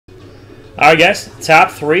All right, guys.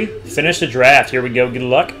 Top 3. Finish the draft. Here we go. Good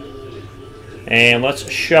luck. And let's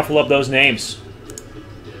shuffle up those names.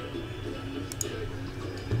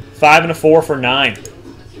 5 and a 4 for 9.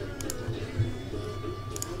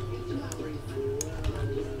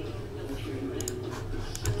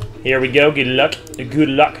 Here we go. Good luck. Good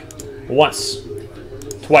luck. Once.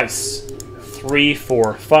 Twice. 3,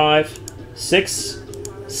 4, 5, 6,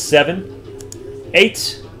 7,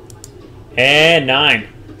 8, and 9.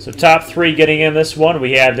 So top 3 getting in this one.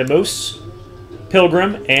 We have the Moose,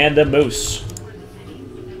 Pilgrim, and the Moose.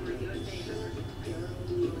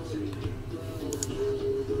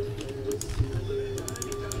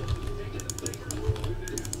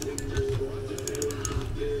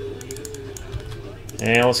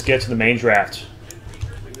 And let's get to the main draft.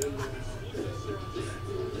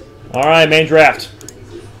 All right, main draft.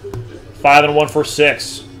 5 and 1 for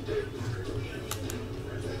 6.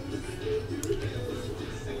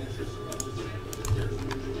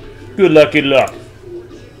 Good luck, good luck.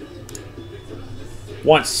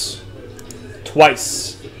 Once,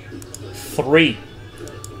 twice, 3,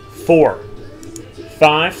 4,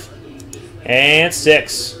 5, and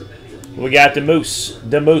 6. We got the Moose,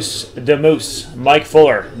 the Moose, the Moose, Mike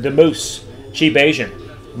Fuller, the Moose, Cheap Asian,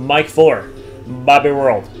 Mike Fuller, Bobby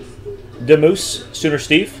World, the Moose, Sooner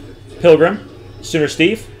Steve, Pilgrim, Sooner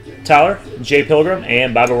Steve, Tyler, J Pilgrim,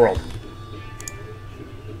 and Bobby World.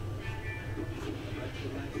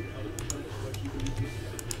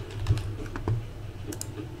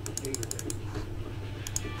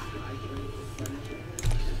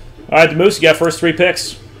 All right, the Moose, you got first 3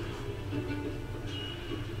 picks.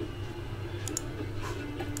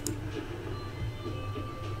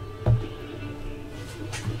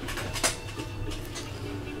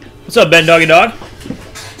 What's up, Ben Doggy Dog?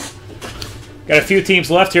 Got a few teams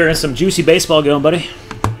left here and some juicy baseball going, buddy.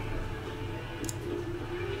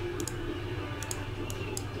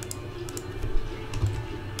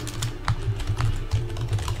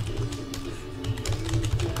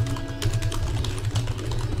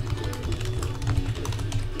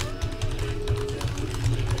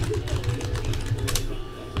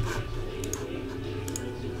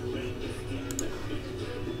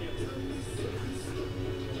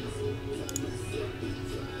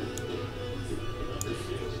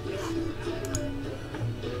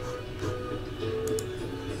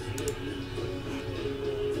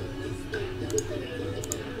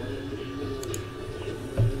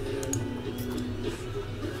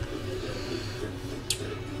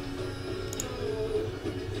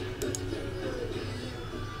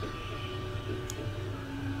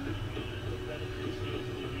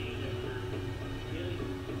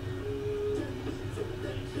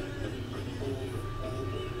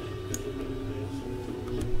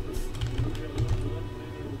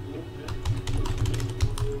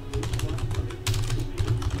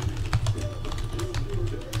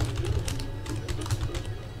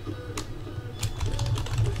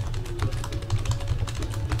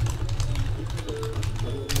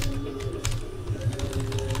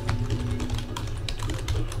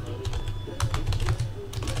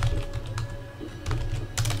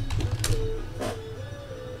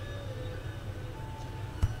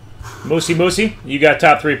 Moosey Moosey, you got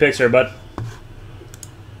top 3 picks here, bud.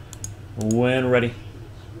 When ready.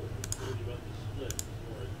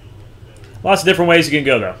 Lots of different ways you can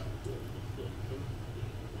go,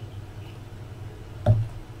 though.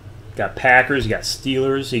 Got Packers, you got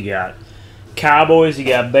Steelers, you got Cowboys, you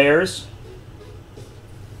got Bears.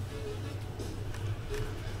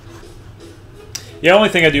 The only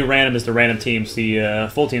thing I do random is the random teams. The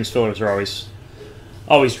full teams fillers are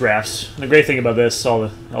always drafts. And the great thing about this, all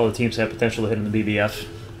the teams have potential to hit in the BBF.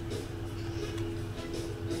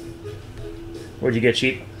 Where'd you get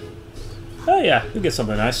cheap? Oh yeah, you'll get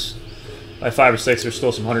something nice. By 5 or 6, there's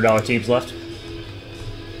still some $100 teams left.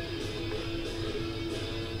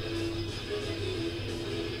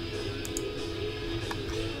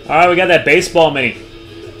 All right, we got that baseball mini.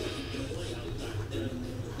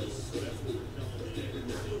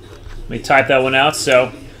 Let me type that one out.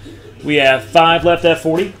 So we have 5 left at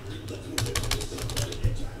 40.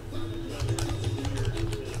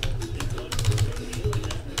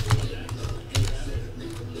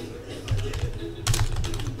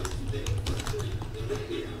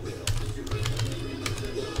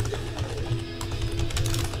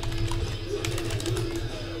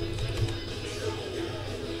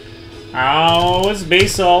 Oh, it's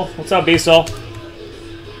Basol. What's up, Basol?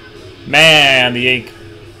 Man, the ink.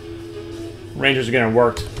 Rangers are getting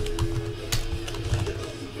worked.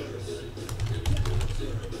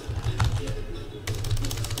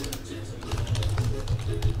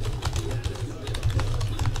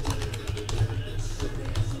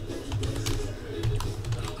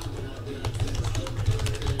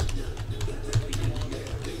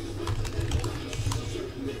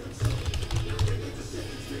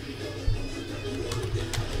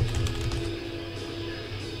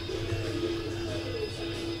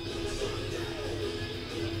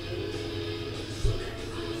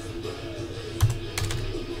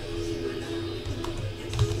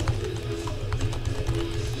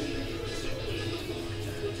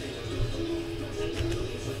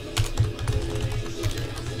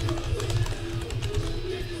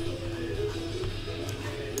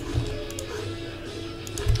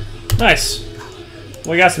 Nice.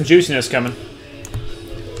 We got some juiciness coming.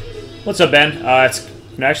 What's up, Ben?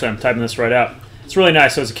 Actually, I'm typing this right out. It's really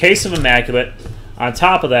nice. So it's a case of Immaculate. On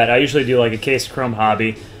top of that, I usually do like a case of Chrome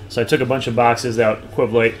Hobby. So I took a bunch of boxes that would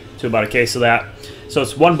equivalent to about a case of that. So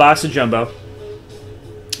it's 1 box of Jumbo.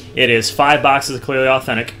 It is 5 boxes of Clearly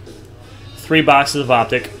Authentic, 3 boxes of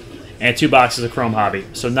Optic, and 2 boxes of Chrome Hobby.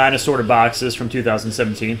 So 9 assorted boxes from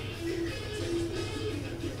 2017.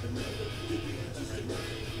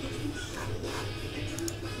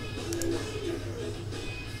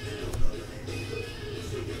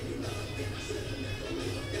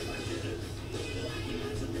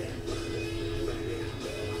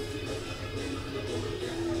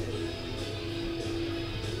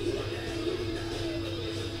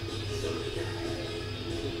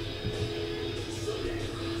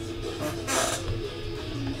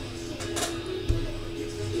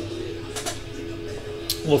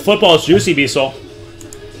 Well, football is juicy, Beasol.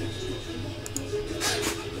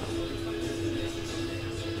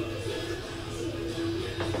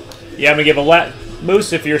 Yeah, I'm gonna give a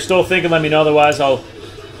Moose. If you're still thinking, let me know. Otherwise, we're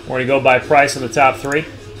gonna go by price in the top 3.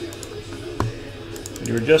 If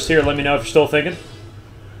you were just here, let me know if you're still thinking.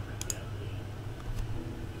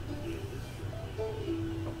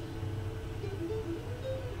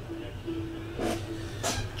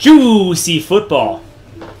 Juicy football.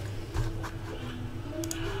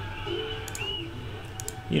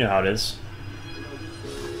 You know how it is.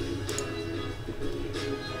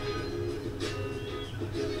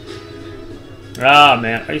 Ah,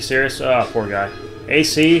 man. Are you serious? Oh, poor guy.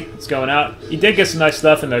 AC, it's going out. He did get some nice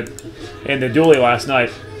stuff in the dually last night.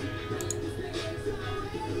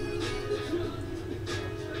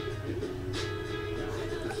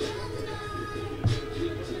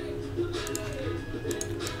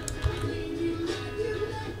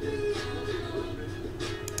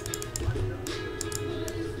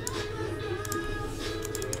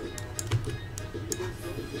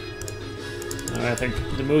 I think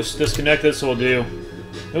the Moose disconnected, so we'll do...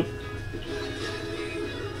 Oop.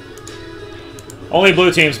 Only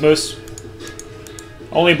blue teams, Moose.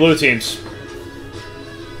 Only blue teams.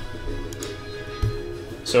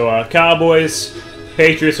 So, Cowboys,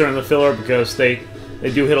 Patriots are in the filler because they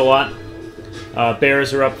do hit a lot.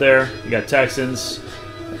 Bears are up there. You got Texans,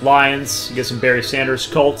 Lions. You get some Barry Sanders.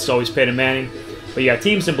 Colts, always Peyton Manning. But you got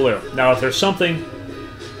teams in blue. Now, if there's something...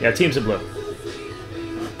 You got teams in blue.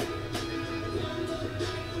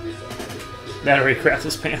 That already crapped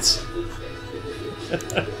his pants.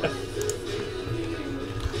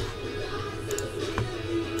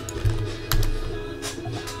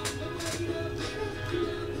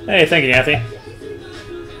 Hey, thank you, Anthony.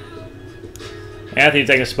 Anthony,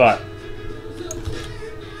 take a spot.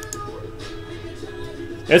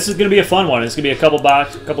 This is going to be a fun one. It's going to be a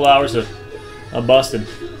couple hours of busting.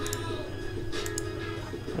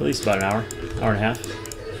 At least about an hour and a half.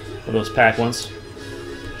 For those pack ones.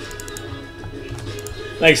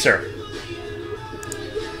 Thanks, sir.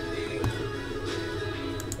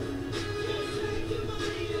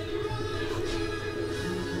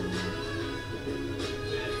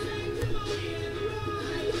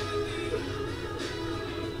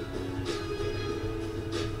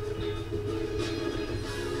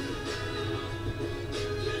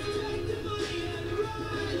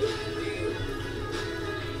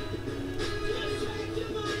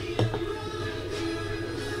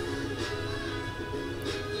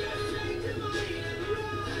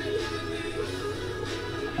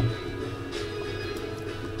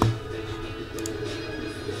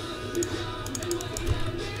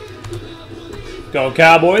 Go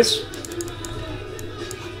Cowboys.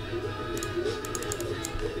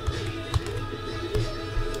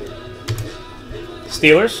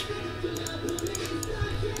 Steelers.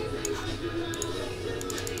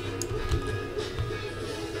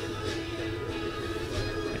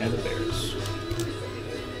 And the Bears.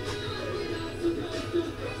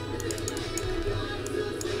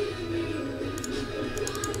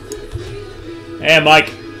 And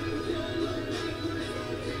Mike.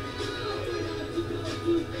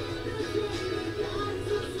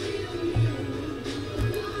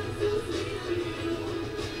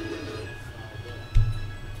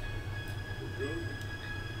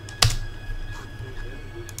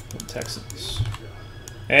 Texans.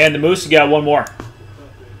 And the Moose, you got one more.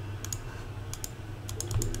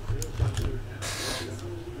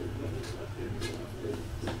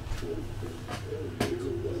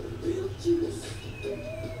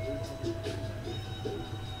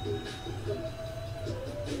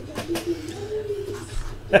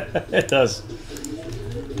 It does.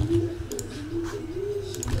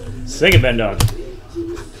 Sing it, Ben Dog.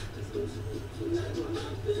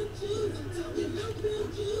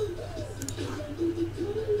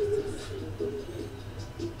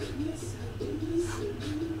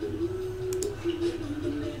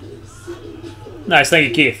 Nice, thank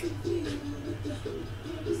you, Keith.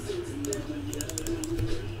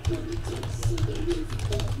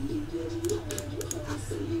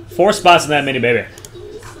 Four spots in that mini, baby.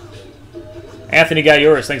 Anthony got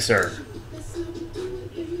yours. Thanks, sir.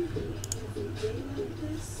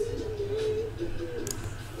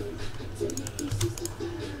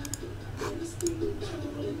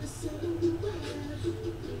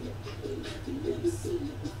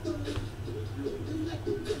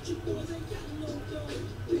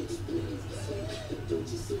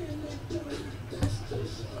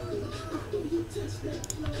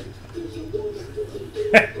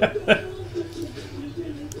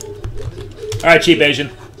 All right, cheap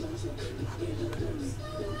Asian.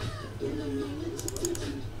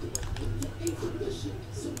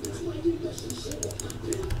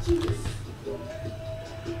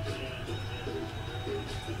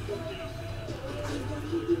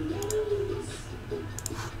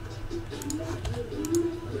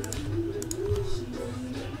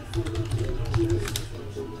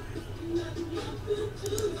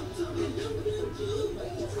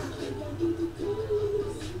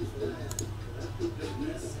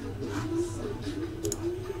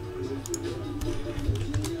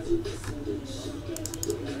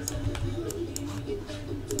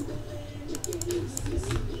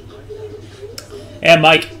 And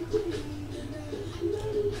Mike.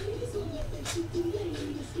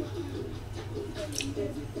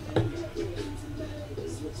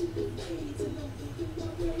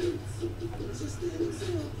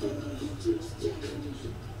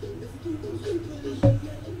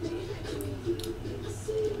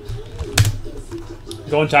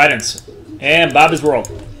 Going Titans. And Bob's World.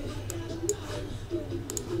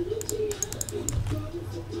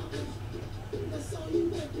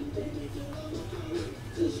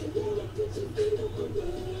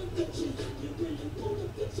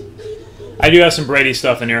 I do have some Brady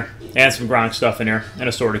stuff in here, and some Gronk stuff in here, in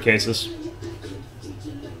assorted cases.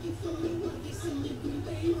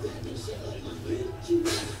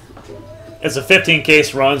 It's a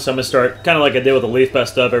 15-case run, so I'm going to start kind of like I did with the Leaf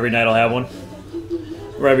Best stuff. Every night I'll have one.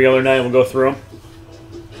 Or every other night we'll go through them.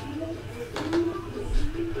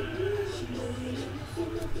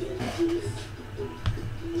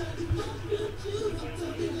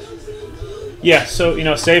 Yeah, so, you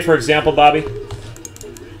know, say for example, Bobby,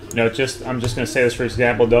 you know, I'm just going to say this for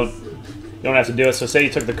example, don't have to do it. So say you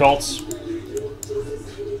took the Colts,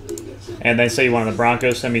 and then say you wanted the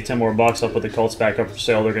Broncos, send me 10 more bucks, I'll put the Colts back up for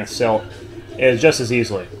sale. They're going to sell it just as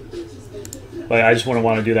easily. But I just wouldn't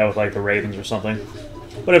want to do that with like the Ravens or something.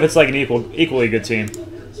 But if it's like an equally good team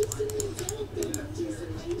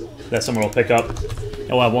that someone will pick up, and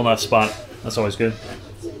we'll have one left spot, that's always good.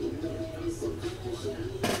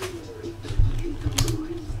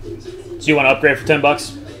 So you want to upgrade for 10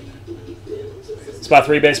 bucks? Spot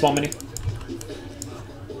 3 baseball mini.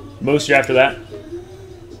 Moose, you're after that.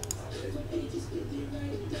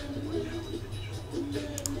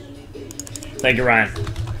 Thank you, Ryan.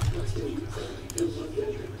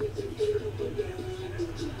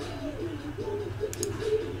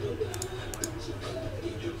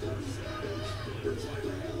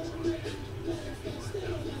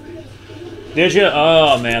 Did you?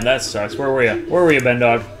 Oh man, that sucks. Where were you? Where were you, Ben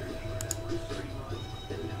Dog?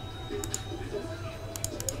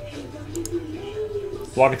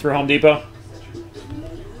 Walking through Home Depot.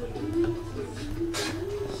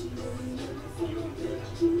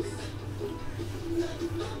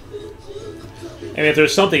 I mean, if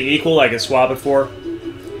there's something equal I could swap it for,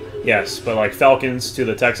 yes. But like Falcons to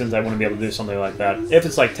the Texans, I wouldn't be able to do something like that. If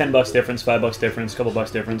it's like 10 bucks difference, 5 bucks difference, couple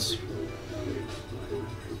bucks difference.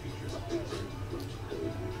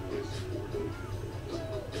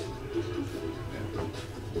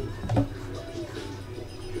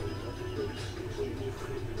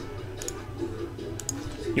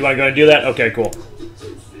 You want to go and do that? Okay, cool.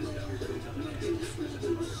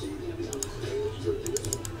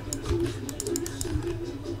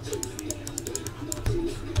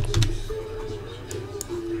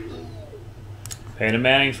 Peyton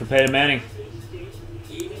Manning for Peyton Manning.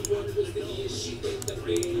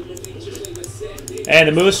 And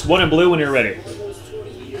the Moose, 1 in blue when you're ready.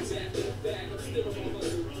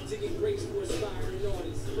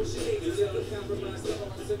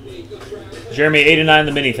 Jeremy, 89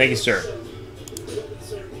 the mini. Thank you, sir.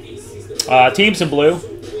 Teams in blue.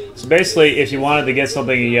 So basically, if you wanted to get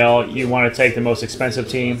something in yellow, you want to take the most expensive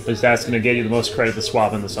team, because that's going to get you the most credit to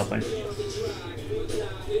swap into something.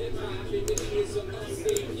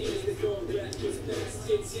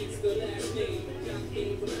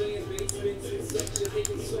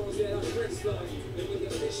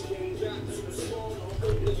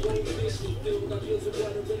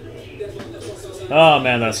 Oh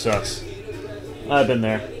man, that sucks. I've been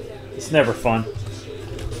there. It's never fun.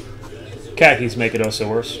 Khakis make it also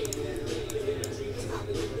worse.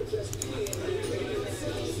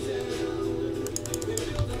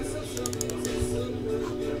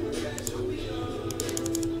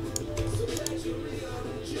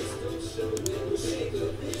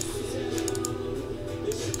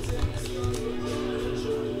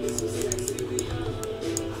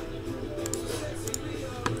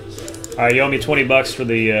 All right, you owe me $20 for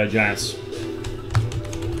the Giants.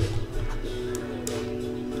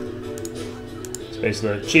 It's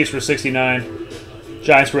basically the Chiefs were 69,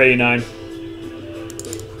 Giants were 89.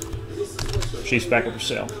 Chiefs back up for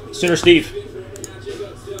sale. Sooner Steve.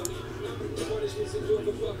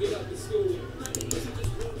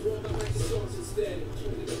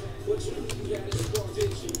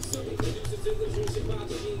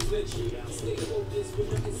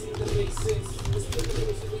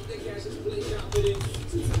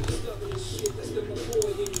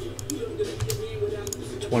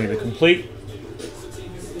 $20 to complete.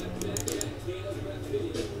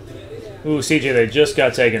 Ooh, CJ, they just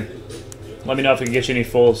got taken. Let me know if we can get you any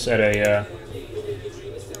fulls at a...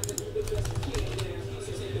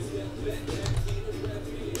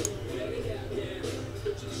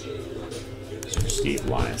 Steve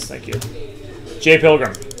Lyons, thank you. Jay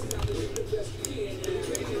Pilgrim.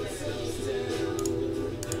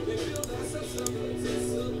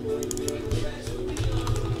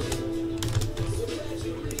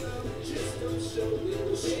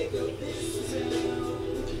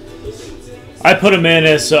 I put them in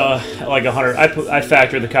as like 100. I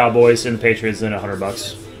factor the Cowboys and the Patriots in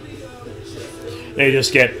 $100. They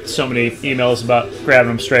just get so many emails about grabbing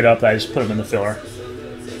them straight up that I just put them in the filler.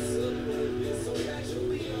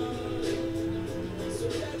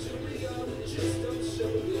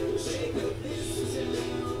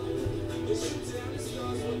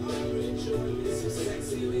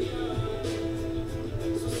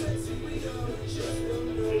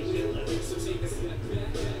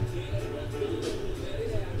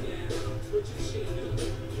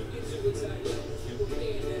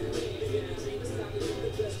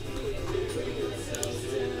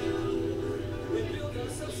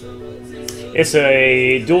 It's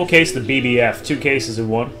a dual case, the BBF. 2 cases in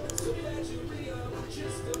one.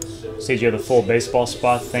 Siege, you have the full baseball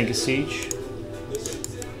spot. Thank you, Siege.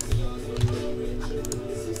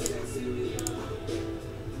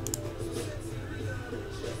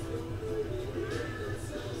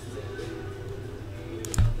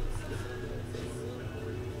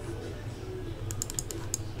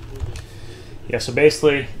 Yeah, so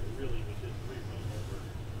basically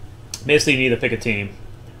you need to pick a team.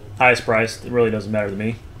 Highest price, it really doesn't matter to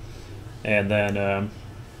me. And then,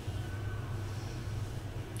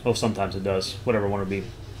 well, sometimes it does. Whatever one would be.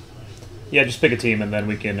 Yeah, just pick a team, and then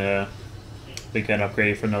we can upgrade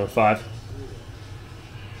you for another 5.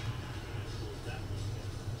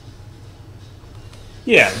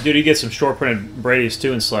 Yeah, dude, you get some short printed Brady's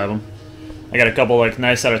too and slab them. I got a couple like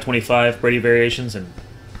nice out of 25 Brady variations, and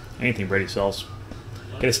anything Brady sells.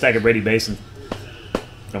 Get a stack of Brady base and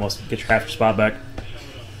almost get your half your spot back.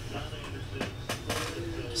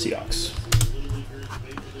 Seahawks.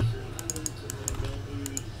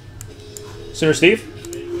 Sooner Steve?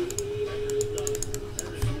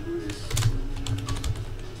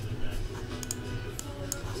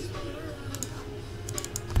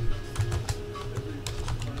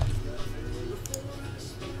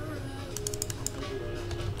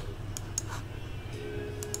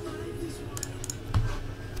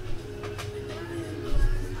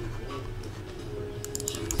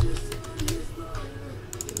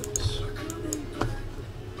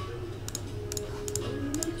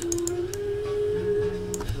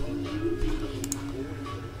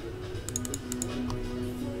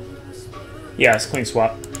 Yeah, it's clean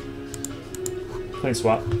swap. Clean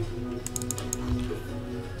swap.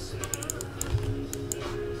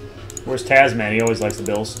 Where's Taz, man? He always likes the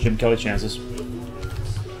Bills. Jim Kelly chances.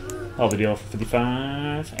 Hell of a deal for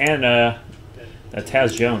 55. And that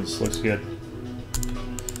Taz Jones looks good.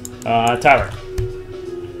 Tyler.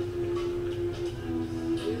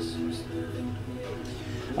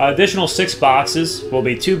 Additional 6 boxes will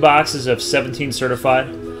be 2 boxes of 17 certified,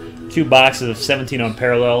 2 boxes of 17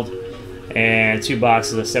 unparalleled, and 2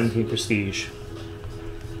 boxes of 17 prestige.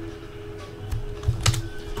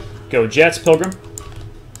 Go Jets, Pilgrim.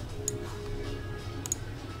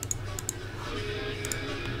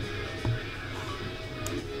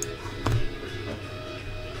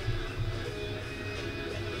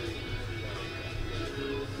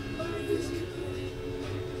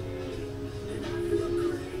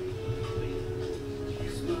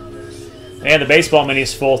 And the baseball mini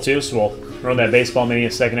is full too, so we'll run that baseball mini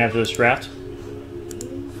a second after this draft.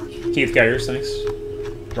 Keith got yours, thanks.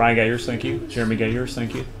 Ryan got yours, thank you. Jeremy got yours,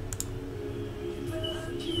 thank you.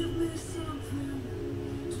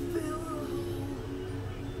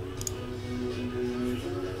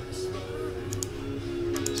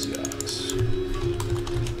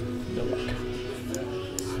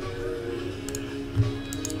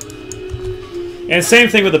 And same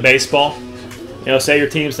thing with the baseball. You know, say your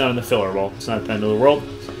team's not in the filler. Well, it's not the end of the world.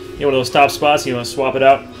 You know, one of those top spots, you want to swap it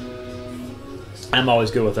out. I'm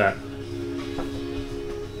always good with that.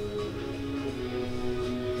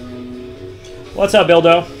 What's up,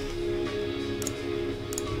 Bildo?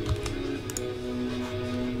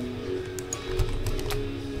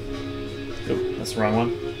 Oop, that's the wrong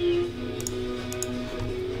one.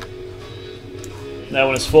 That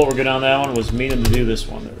one is full. We're good on that one. Was meaning to do this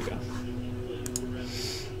one. There we go.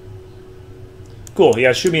 Cool.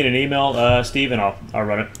 Yeah, shoot me an email, Steve, and I'll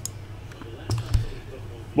run it.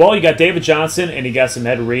 Well, you got David Johnson, and you got some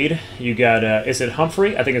Ed Reed. You got, is it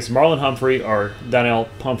Humphrey? I think it's Marlon Humphrey or Donnell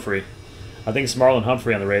Pumphrey. I think it's Marlon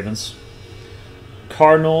Humphrey on the Ravens.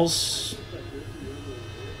 Cardinals.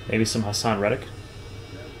 Maybe some Hassan Reddick.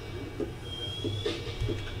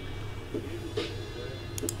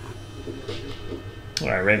 All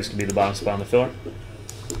right, Ravens can be the bottom spot on the filler.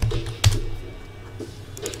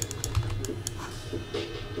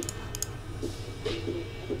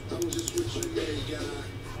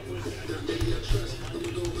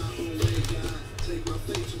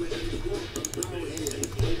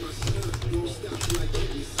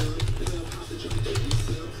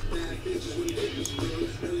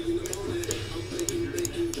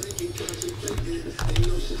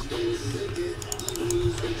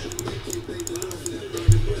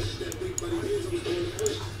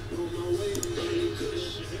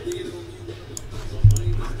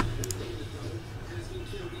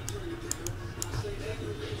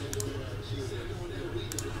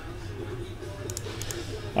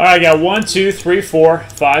 All right, I got 1, 2, 3, 4,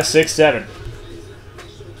 5, 6, 7.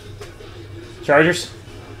 Chargers.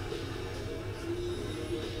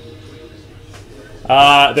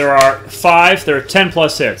 There are 5. There are 10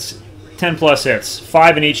 plus hits. 10 plus hits.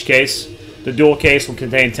 5 in each case. The dual case will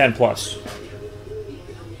contain 10 plus.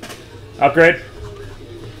 Upgrade.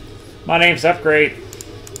 My name's Upgrade.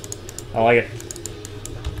 I like it.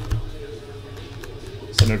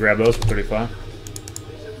 So I'm gonna grab those for 35.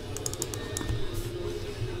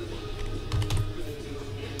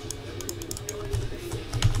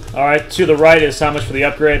 All right, to the right is how much for the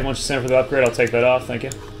upgrade. Once you send for the upgrade, I'll take that off. Thank you.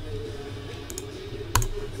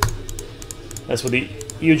 That's what the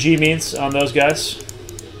UG means on those guys.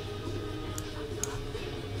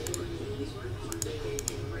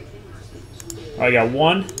 All right, I got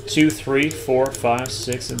 1, 2, 3, 4, 5,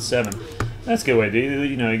 6, and 7. That's a good way to do.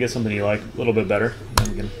 You know, you get something you like a little bit better.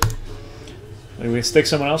 Then we can stick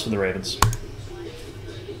someone else with the Ravens.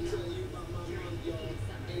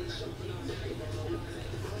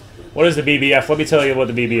 What is the BBF? Let me tell you what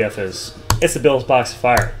the BBF is. It's the Bills Box of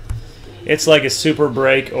Fire. It's like a Super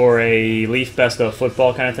Break or a Leaf Best of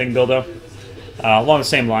Football kind of thing, Bildo. Along the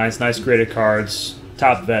same lines, nice graded cards,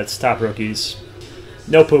 top vets, top rookies.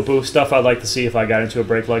 No poo-poo, stuff I'd like to see if I got into a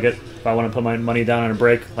break like it. If I want to put my money down on a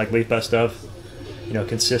break like Leaf Best of. You know,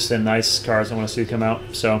 consistent, nice cards I want to see come out.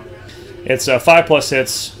 So, it's 5 plus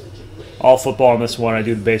hits, all football in this one. I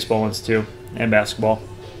do the baseball ones too, and basketball.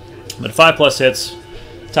 But 5 plus hits.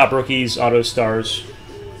 Top rookies, auto stars.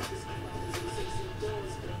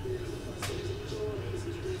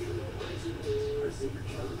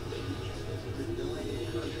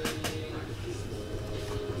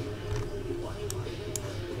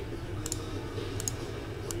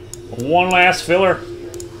 One last filler.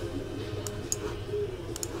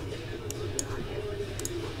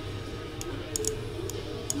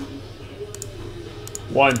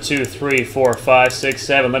 One, 2, 3, 4, 5, 6,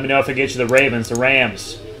 7. Let me know if it gets you the Ravens, the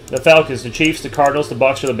Rams, the Falcons, the Chiefs, the Cardinals, the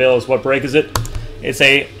Bucs, or the Bills. What break is it? It's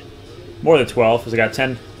a more than 12, because I got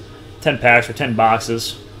 10 packs or 10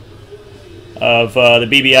 boxes of the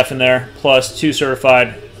BBF in there, plus 2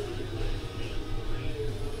 certified,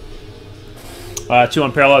 2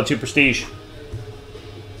 unparalleled, 2 prestige.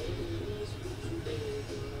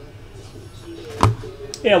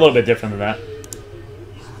 Yeah, a little bit different than that.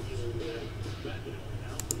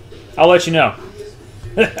 I'll let you know.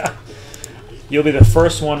 You'll be the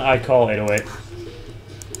first one I call, 808.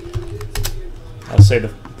 I'll say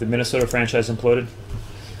the Minnesota franchise imploded.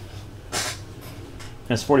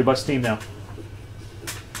 That's $40 Steam now.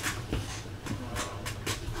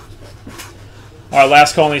 All right,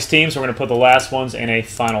 last call on these teams. We're going to put the last ones in a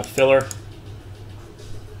final filler.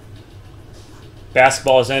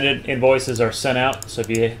 Basketball is ended. Invoices are sent out. So if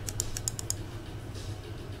you...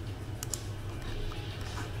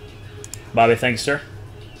 Bobby, thanks, sir.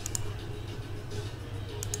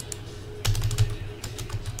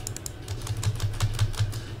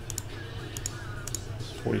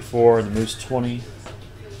 $44, the Moose $20.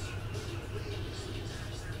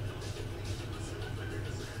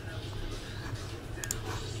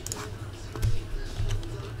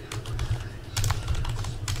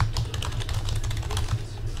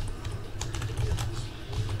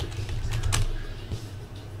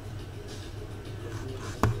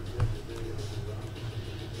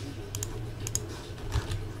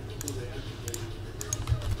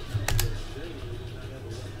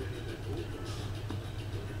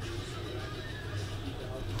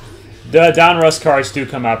 The Donruss cards do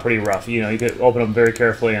come out pretty rough. You know, you could open them very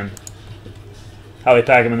carefully, and how they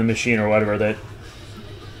pack them in the machine or whatever, that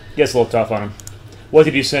gets a little tough on them. What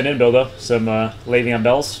did you send in, Bildo? Some Le'Veon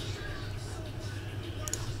Bells?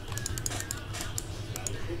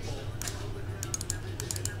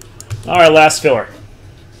 All right, last filler.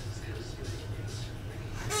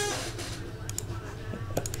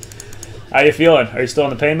 How you feeling? Are you still on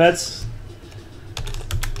the pain meds?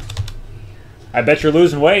 I bet you're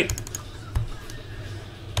losing weight.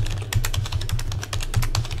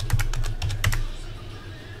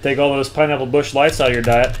 Take all those Pineapple Bush Lights out of your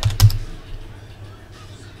diet.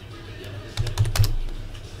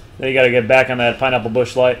 Then you got to get back on that Pineapple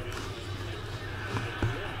Bush Light.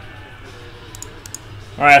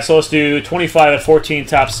 All right, so let's do 25 at 14,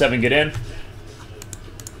 top 7 get in.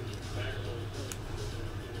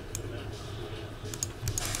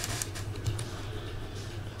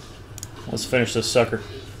 Let's finish this sucker.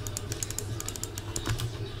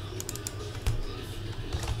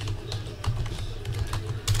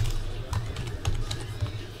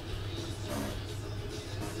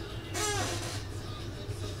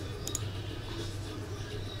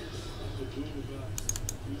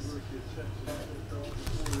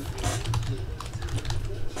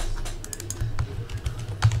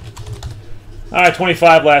 All right,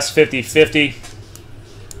 25, last 50-50.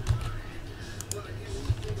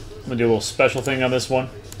 I'm going to do a little special thing on this one.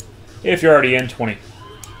 If you're already in, 20.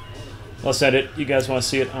 Let's end it. You guys want to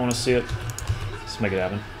see it? I want to see it. Let's make it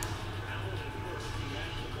happen.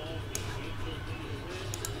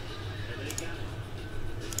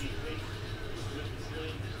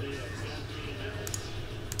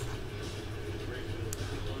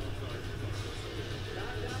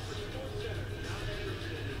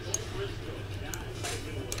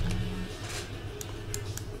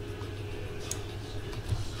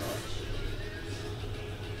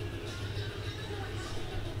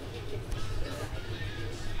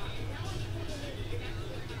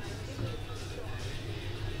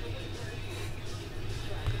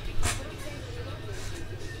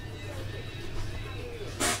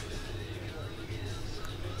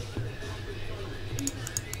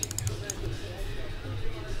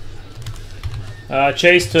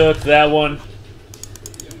 Chase took that one.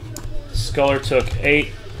 Sculler took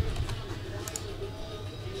 8.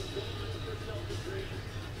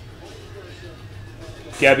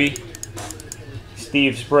 Gabby.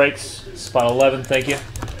 Steve's breaks. Spot 11, thank you.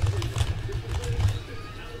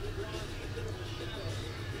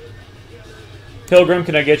 Pilgrim,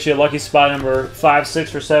 can I get you a lucky spot number 5,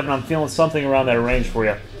 6, or 7? I'm feeling something around that range for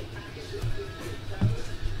you.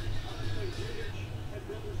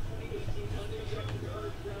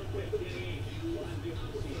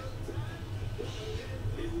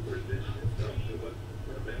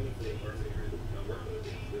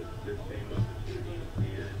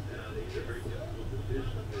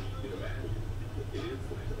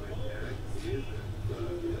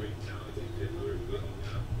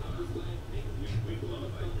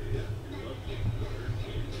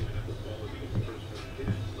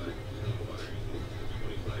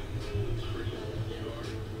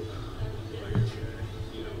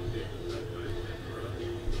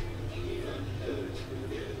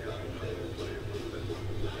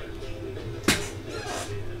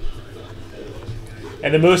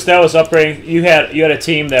 And the Moose, that was upgrading. You had a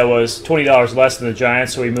team that was $20 less than the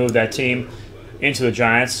Giants, so we moved that team into the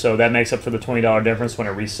Giants. So that makes up for the $20 difference when I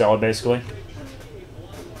resell it, basically.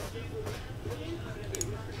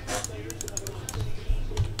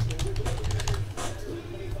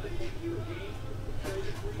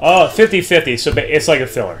 Oh, 50-50. So it's like a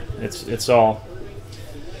filler. It's all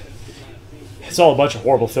a bunch of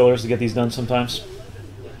horrible fillers to get these done sometimes.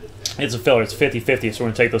 It's a filler. It's 50-50. So we're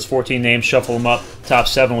going to take those 14 names, shuffle them up. Top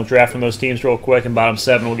 7, we'll draft from those teams real quick. And bottom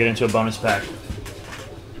 7, we'll get into a bonus pack.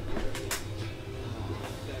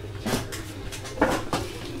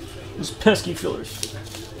 Just Pesky fillers.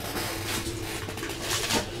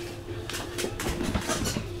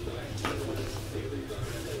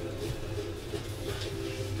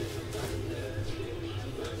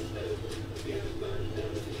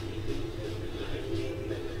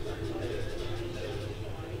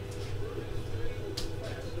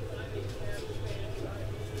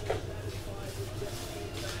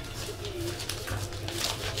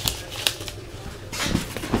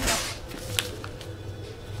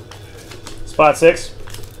 Spot 6.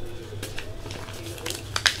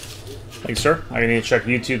 Thanks, sir. I need to check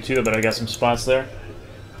YouTube too, but I got some spots there.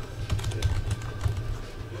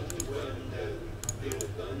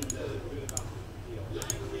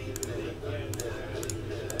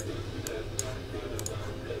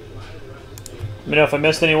 Let me know if I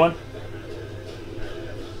missed anyone.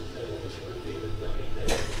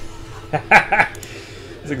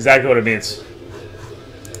 That's exactly what it means.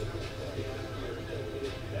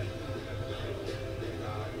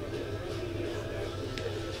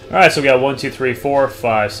 All right, so we got 1, 2, 3, 4,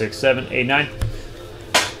 5, 6, 7, 8, 9.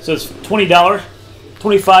 So it's $20,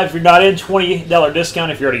 $25 if you're not in, $20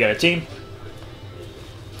 discount if you already got a team.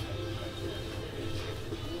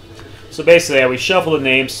 So basically, we shuffle the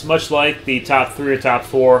names, much like the top 3 or top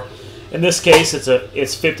 4. In this case, it's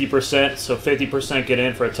 50%, so 50% get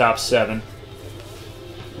in for a top 7.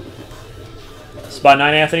 Spot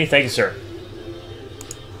 9, Anthony. Thank you, sir.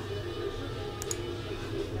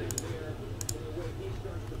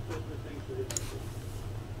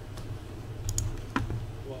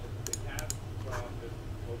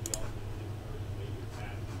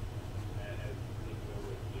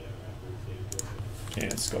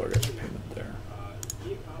 And Scholar got your payment there.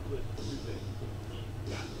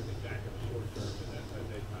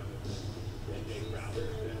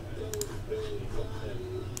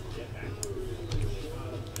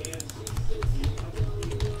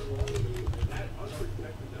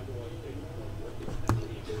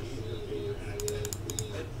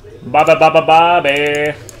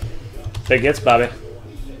 Bobby. Big hits, Bobby.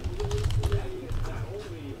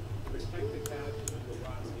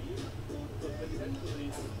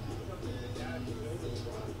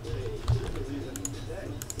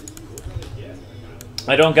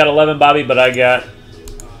 I don't got 11, Bobby, but I got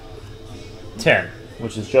 10,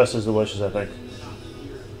 which is just as delicious, I think.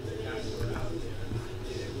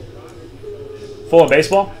 Full of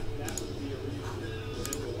baseball?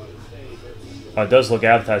 Oh, it does look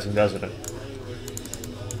appetizing, doesn't it?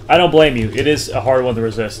 I don't blame you. It is a hard one to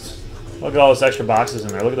resist. Look at all those extra boxes in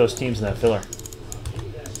there. Look at those teams in that filler.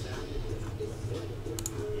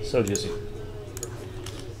 So juicy.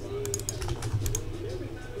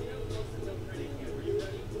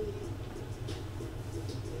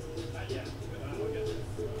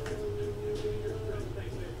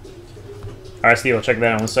 All right, Steve, I'll check that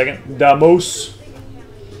out in 1 second. Damos.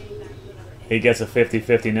 He gets a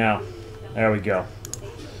 50-50 now. There we go.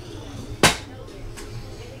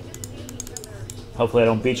 Hopefully I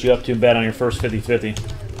don't beat you up too bad on your first 50-50.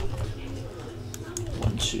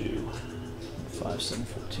 1, 2, 5, 7,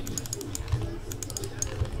 14.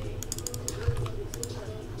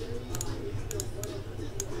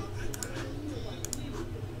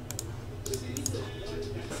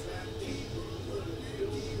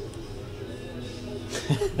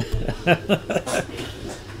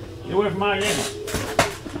 Get away from my game.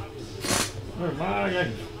 Where's my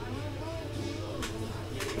game?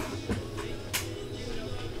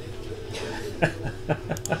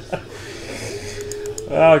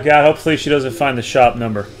 Oh God! Hopefully she doesn't find the shop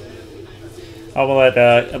number. I'm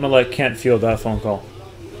gonna let Kent field that phone call.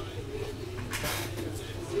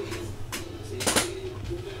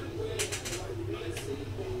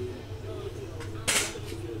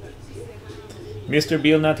 Mr.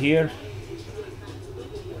 Beal not here.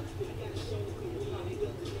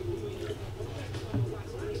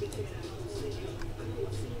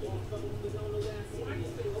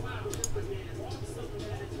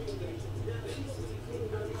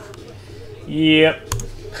 Yep.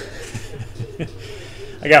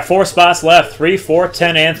 I got 4 spots left. 3, 4,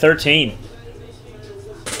 10, and 13.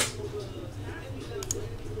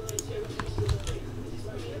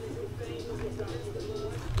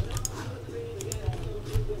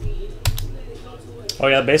 Oh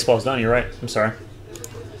yeah, baseball's done. You're right. I'm sorry.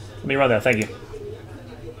 Let me run that. Thank you.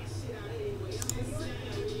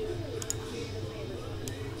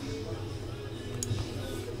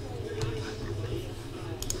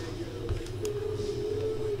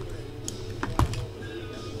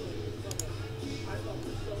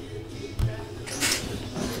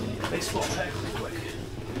 Baseball pack real quick.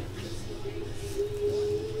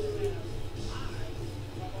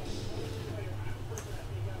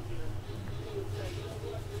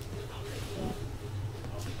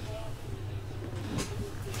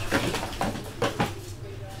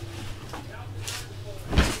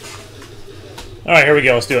 All right, here we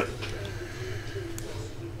go. Let's do it.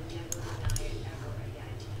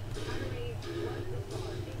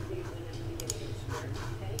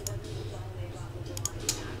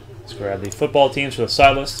 Let's grab the football teams for the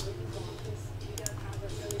side list.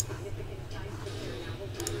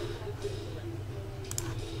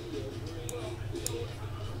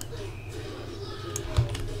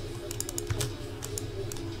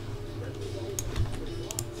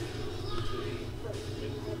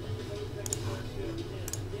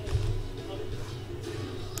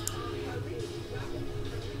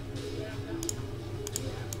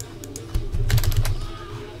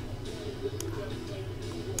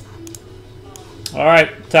 All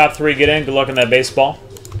right, top 3 get in. Good luck on that baseball.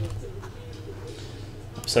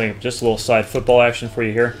 I'm setting up just a little side football action for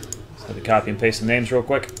you here. Just have to copy and paste the names real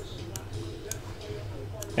quick.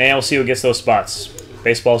 And we'll see who gets those spots.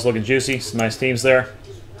 Baseball's looking juicy. Some nice teams there.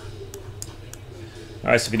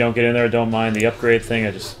 All right, so if you don't get in there, don't mind the upgrade thing.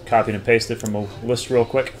 I just copied and pasted from a list real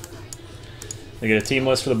quick. We get a team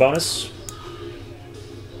list for the bonus.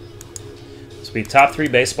 This will be top 3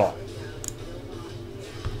 baseball.